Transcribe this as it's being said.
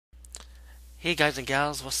Hey guys and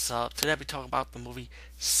gals, what's up? Today I'll be talking about the movie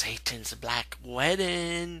Satan's Black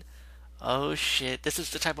Wedding. Oh shit, this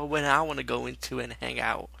is the type of wedding I want to go into and hang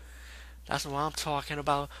out. That's what I'm talking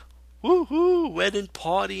about. Woohoo! Wedding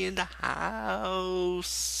party in the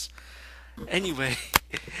house. Anyway,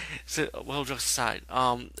 so well, jokes aside,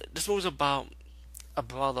 this movie's about a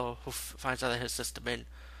brother who finds out that his sister been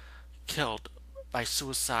killed by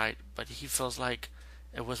suicide, but he feels like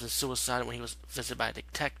it wasn't suicide when he was visited by a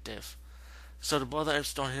detective. So the brother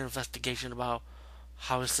ends on an investigation about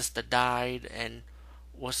how his sister died and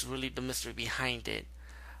what's really the mystery behind it.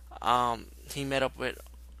 He met up with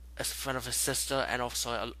a friend of his sister and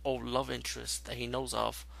also an old love interest that he knows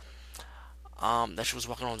of. That she was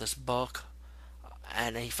working on this book,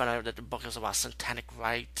 and he found out that the book is about satanic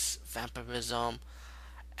rites, vampirism,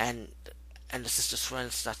 and the sister's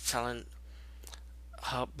friend starts telling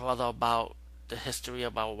her brother about the history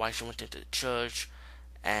about why she went into the church,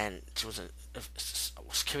 and she was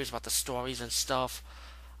curious about the stories and stuff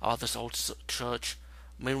about this old church.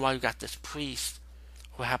 Meanwhile, you got this priest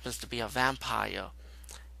who happens to be a vampire,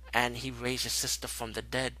 and he raised his sister from the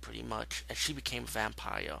dead, pretty much, and she became a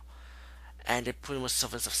vampire, and it pretty much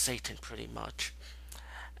serves of Satan, pretty much.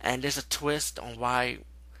 And there's a twist on why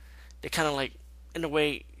they kind of like, in a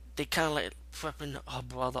way, they kind of like prepping her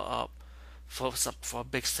brother up for a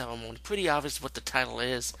big ceremony. Pretty obvious what the title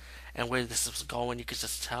is and where this is going. You could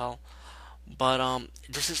just tell. But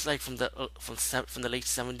this is like from the late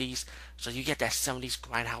 '70s, so you get that '70s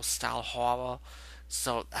grindhouse style horror.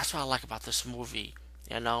 So that's what I like about this movie,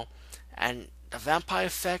 you know. And the vampire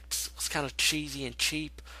effects was kind of cheesy and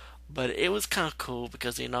cheap, but it was kind of cool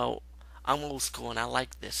because I'm old school and I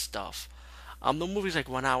like this stuff. The movie's like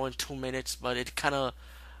 1 hour and 2 minutes, but it kind of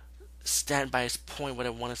stand by its point what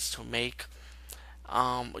it wants to make.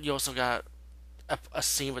 You also got a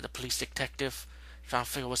scene with the police detective trying to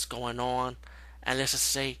figure what's going on, and let's just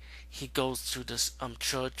say he goes to this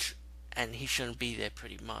church and he shouldn't be there,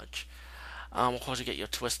 pretty much. Of course, you get your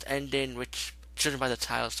twist ending, which judging by the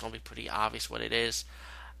title, it's gonna be pretty obvious what it is,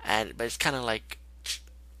 and but it's kind of like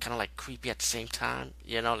creepy at the same time.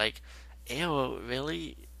 Like, ew,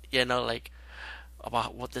 really? Like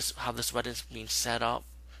about how this wedding's being set up.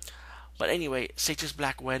 But anyway, Satan's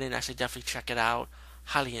Black Wedding, I should definitely check it out.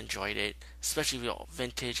 Highly enjoyed it, especially if you're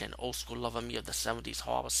vintage and old school lover me of the '70s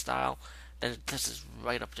horror style. Then this is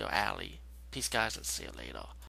right up your alley. Peace, guys, and see you later.